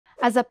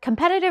As a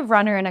competitive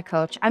runner and a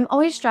coach, I'm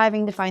always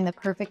striving to find the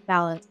perfect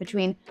balance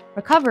between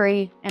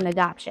recovery and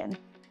adaptation.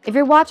 If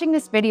you're watching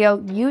this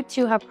video, you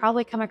too have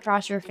probably come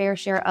across your fair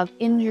share of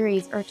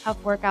injuries or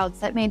tough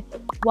workouts that made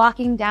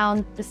walking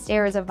down the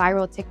stairs a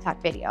viral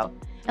TikTok video.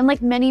 And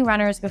like many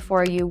runners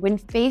before you, when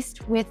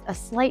faced with a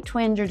slight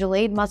twinge or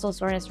delayed muscle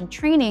soreness from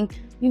training,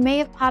 you may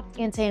have popped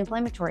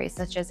anti-inflammatories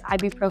such as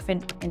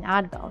ibuprofen and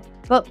Advil.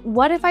 But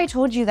what if I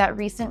told you that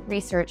recent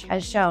research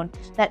has shown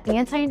that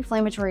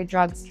anti-inflammatory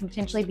drugs can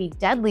potentially be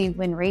deadly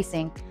when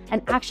racing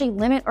and actually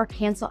limit or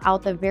cancel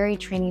out the very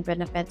training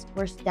benefits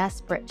we're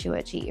desperate to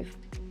achieve?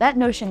 That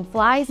notion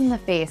flies in the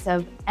face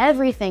of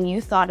everything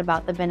you thought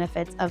about the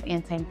benefits of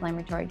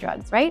anti-inflammatory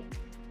drugs, right?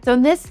 So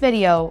in this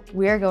video,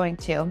 we're going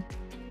to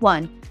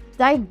 1.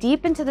 Dive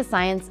deep into the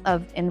science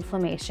of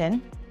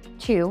inflammation.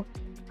 2.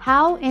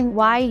 How and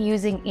why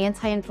using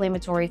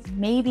anti-inflammatories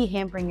may be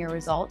hampering your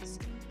results.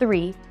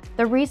 3.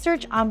 The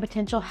research on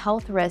potential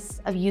health risks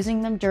of using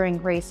them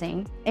during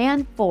racing.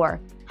 And 4.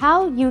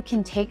 How you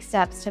can take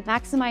steps to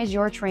maximize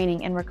your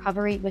training and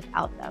recovery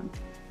without them.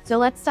 So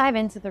let's dive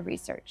into the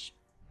research.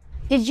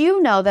 Did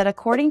you know that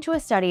according to a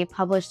study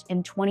published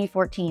in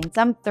 2014,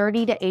 some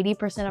 30 to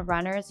 80% of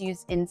runners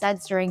use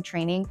NSAIDs during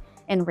training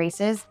and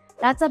races?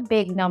 That's a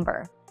big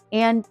number.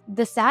 And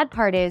the sad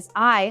part is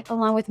I,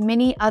 along with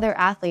many other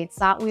athletes,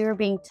 thought we were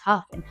being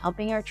tough and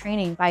helping our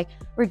training by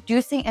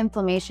reducing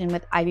inflammation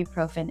with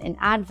ibuprofen and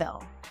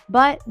Advil.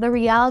 But the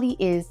reality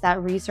is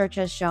that research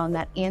has shown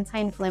that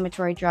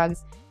anti-inflammatory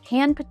drugs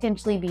can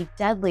potentially be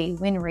deadly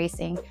when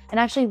racing and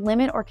actually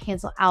limit or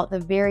cancel out the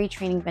very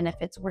training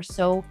benefits we're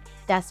so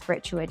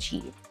desperate to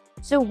achieve.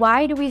 So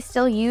why do we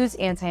still use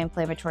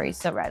anti-inflammatories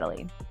so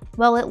readily?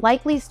 Well, it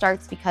likely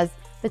starts because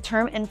the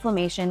term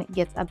inflammation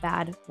gets a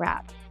bad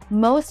rap.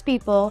 Most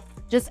people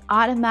just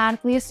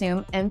automatically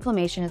assume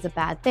inflammation is a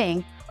bad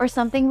thing or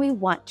something we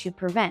want to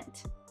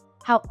prevent.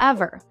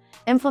 However,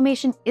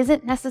 inflammation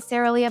isn't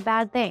necessarily a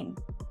bad thing.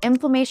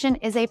 Inflammation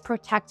is a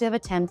protective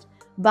attempt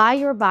by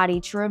your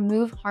body to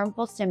remove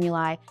harmful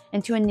stimuli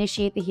and to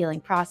initiate the healing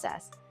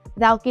process.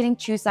 Without getting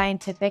too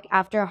scientific,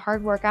 after a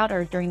hard workout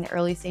or during the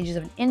early stages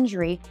of an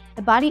injury,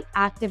 the body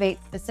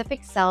activates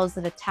specific cells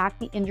that attack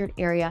the injured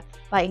area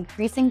by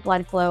increasing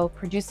blood flow,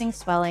 producing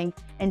swelling,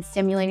 and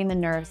stimulating the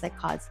nerves that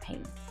cause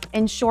pain.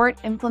 In short,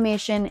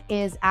 inflammation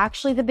is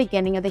actually the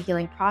beginning of the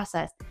healing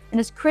process and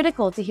is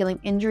critical to healing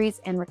injuries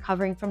and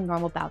recovering from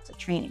normal bouts of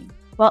training.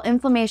 While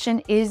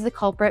inflammation is the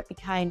culprit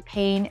behind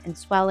pain and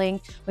swelling,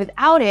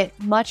 without it,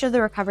 much of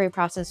the recovery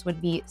process would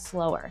be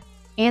slower.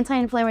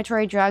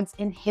 Anti-inflammatory drugs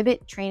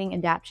inhibit training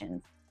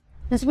adaptations.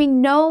 Since we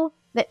know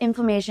that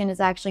inflammation is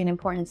actually an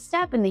important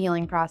step in the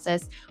healing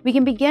process, we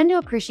can begin to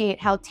appreciate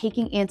how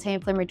taking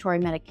anti-inflammatory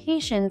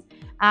medications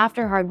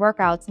after hard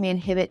workouts may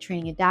inhibit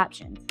training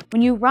adaptations.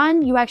 When you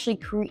run, you actually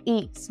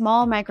create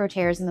small micro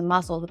tears in the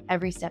muscles with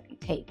every step you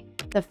take.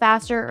 The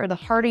faster or the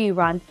harder you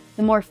run,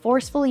 the more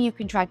forcefully you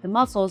contract the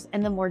muscles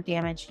and the more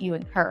damage you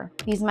incur.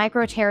 These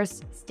micro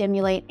tears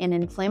stimulate an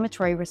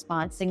inflammatory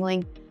response,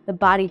 signaling the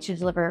body to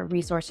deliver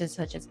resources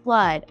such as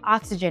blood,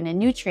 oxygen, and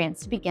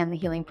nutrients to begin the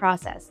healing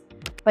process.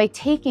 By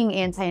taking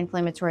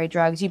anti-inflammatory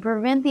drugs, you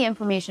prevent the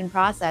inflammation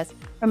process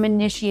from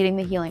initiating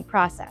the healing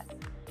process.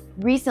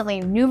 Recently,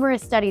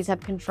 numerous studies have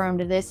confirmed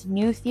this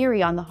new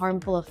theory on the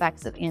harmful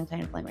effects of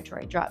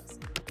anti-inflammatory drugs.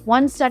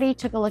 One study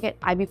took a look at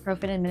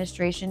ibuprofen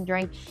administration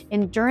during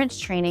endurance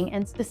training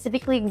and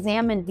specifically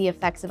examined the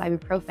effects of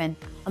ibuprofen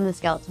on the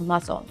skeletal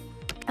muscle.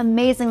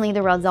 Amazingly,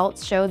 the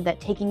results showed that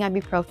taking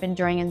ibuprofen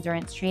during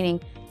endurance training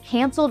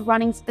canceled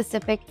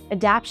running-specific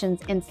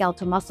adaptations in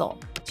skeletal muscle.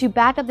 To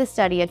back up this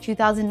study, a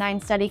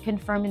 2009 study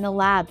confirmed in the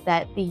lab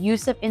that the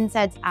use of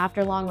NSAIDs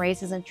after long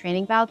races and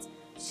training bouts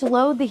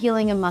slowed the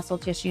healing of muscle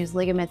tissues,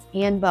 ligaments,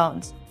 and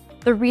bones.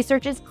 The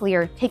research is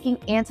clear: taking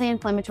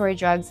anti-inflammatory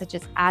drugs such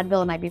as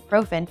Advil and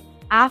ibuprofen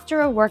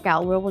after a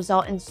workout will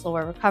result in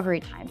slower recovery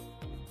times.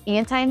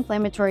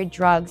 Anti-inflammatory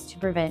drugs to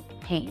prevent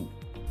pain.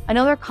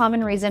 Another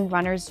common reason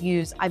runners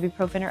use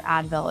ibuprofen or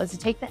Advil is to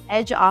take the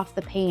edge off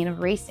the pain of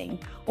racing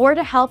or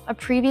to help a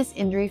previous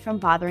injury from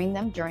bothering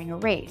them during a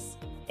race.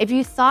 If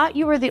you thought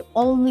you were the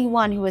only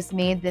one who has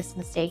made this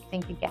mistake,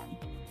 think again.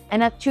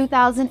 In a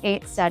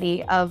 2008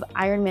 study of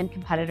Ironman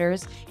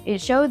competitors,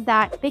 it showed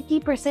that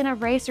 50%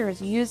 of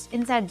racers used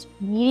NSAIDs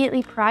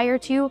immediately prior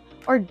to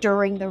or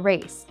during the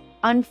race.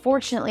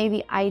 Unfortunately,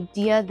 the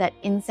idea that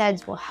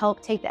NSAIDs will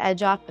help take the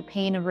edge off the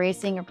pain of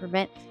racing or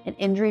prevent an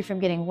injury from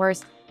getting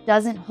worse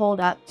doesn't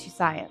hold up to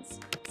science.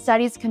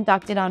 Studies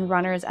conducted on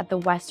runners at the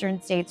Western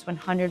States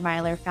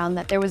 100-miler found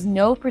that there was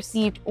no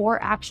perceived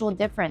or actual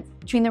difference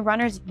between the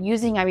runners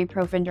using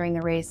ibuprofen during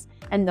the race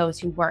and those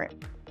who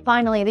weren't.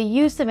 Finally, the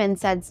use of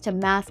NSAIDs to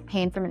mask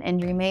pain from an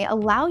injury may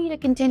allow you to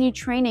continue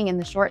training in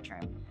the short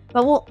term,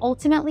 but will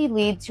ultimately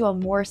lead to a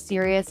more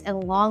serious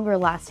and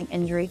longer-lasting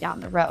injury down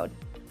the road.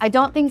 I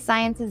don't think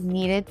science is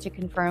needed to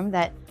confirm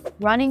that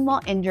running while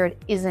injured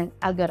isn't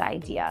a good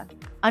idea.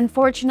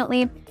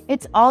 Unfortunately,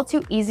 it's all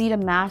too easy to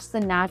mask the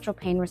natural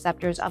pain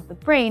receptors of the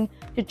brain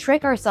to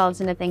trick ourselves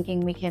into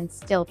thinking we can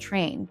still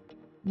train.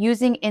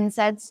 using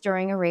NSAIDs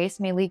during a race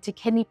may lead to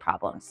kidney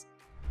problems.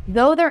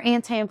 Though their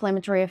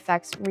anti-inflammatory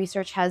effects,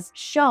 research has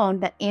shown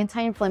that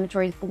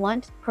anti-inflammatories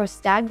blunt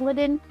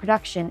prostaglandin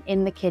production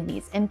in the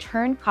kidneys, in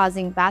turn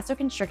causing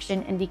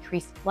vasoconstriction and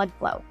decreased blood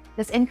flow.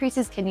 This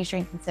increases kidney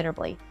strain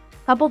considerably.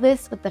 Couple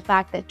this with the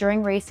fact that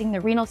during racing,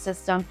 the renal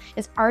system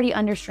is already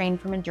under strain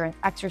from endurance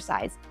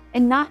exercise.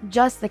 And not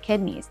just the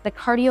kidneys. The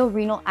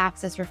cardio-renal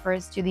axis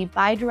refers to the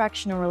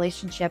bidirectional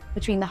relationship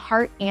between the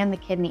heart and the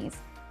kidneys.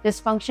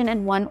 Dysfunction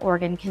in one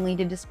organ can lead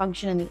to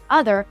dysfunction in the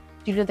other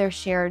due to their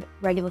shared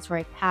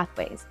regulatory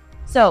pathways.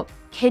 So,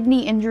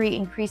 kidney injury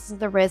increases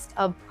the risk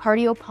of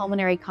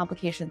cardiopulmonary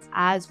complications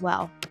as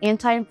well.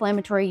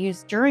 Anti-inflammatory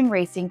use during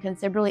racing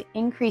considerably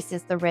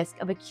increases the risk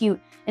of acute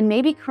and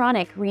maybe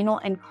chronic renal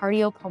and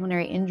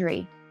cardiopulmonary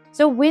injury.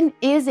 So when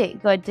is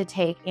it good to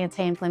take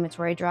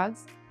anti-inflammatory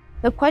drugs?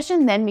 The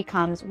question then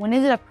becomes, when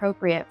is it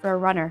appropriate for a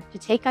runner to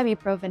take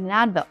ibuprofen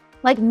and Advil?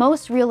 Like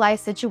most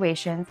real-life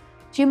situations,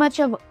 too much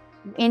of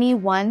any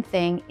one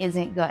thing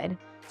isn't good.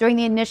 During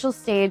the initial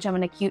stage of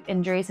an acute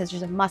injury, such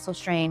as a muscle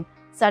strain,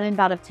 sudden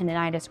bout of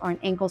tendinitis, or an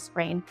ankle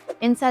sprain,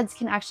 NSAIDs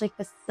can actually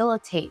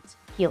facilitate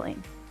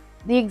healing.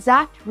 The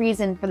exact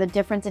reason for the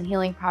difference in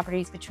healing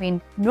properties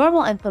between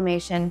normal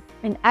inflammation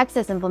and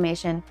excess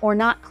inflammation are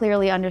not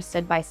clearly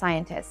understood by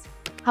scientists.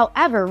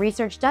 However,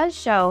 research does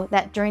show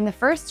that during the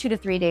first 2 to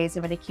 3 days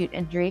of an acute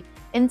injury,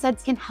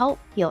 NSAIDs can help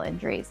heal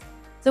injuries.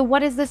 So what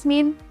does this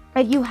mean?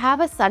 If you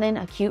have a sudden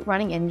acute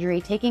running injury,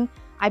 taking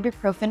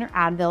ibuprofen or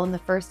Advil in the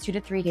first 2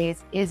 to 3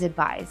 days is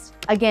advised.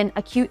 Again,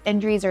 acute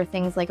injuries are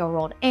things like a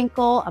rolled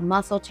ankle, a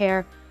muscle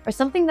tear, or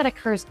something that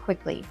occurs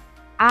quickly.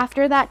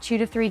 After that 2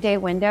 to 3 day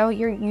window,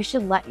 you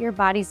should let your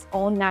body's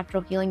own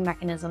natural healing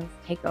mechanisms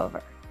take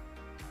over.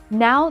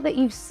 Now that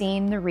you've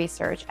seen the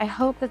research, I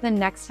hope that the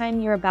next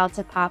time you're about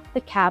to pop the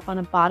cap on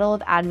a bottle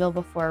of Advil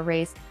before a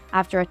race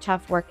after a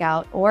tough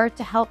workout, or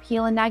to help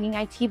heal a nagging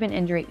IT band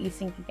injury, you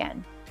think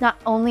again. Not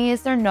only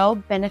is there no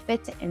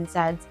benefit to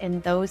NSAIDs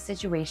in those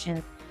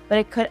situations, but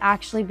it could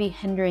actually be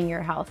hindering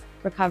your health,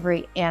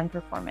 recovery, and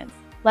performance.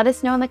 Let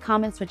us know in the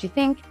comments what you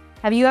think.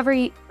 Have you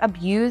ever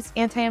abused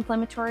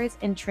anti-inflammatories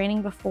in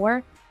training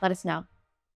before? Let us know.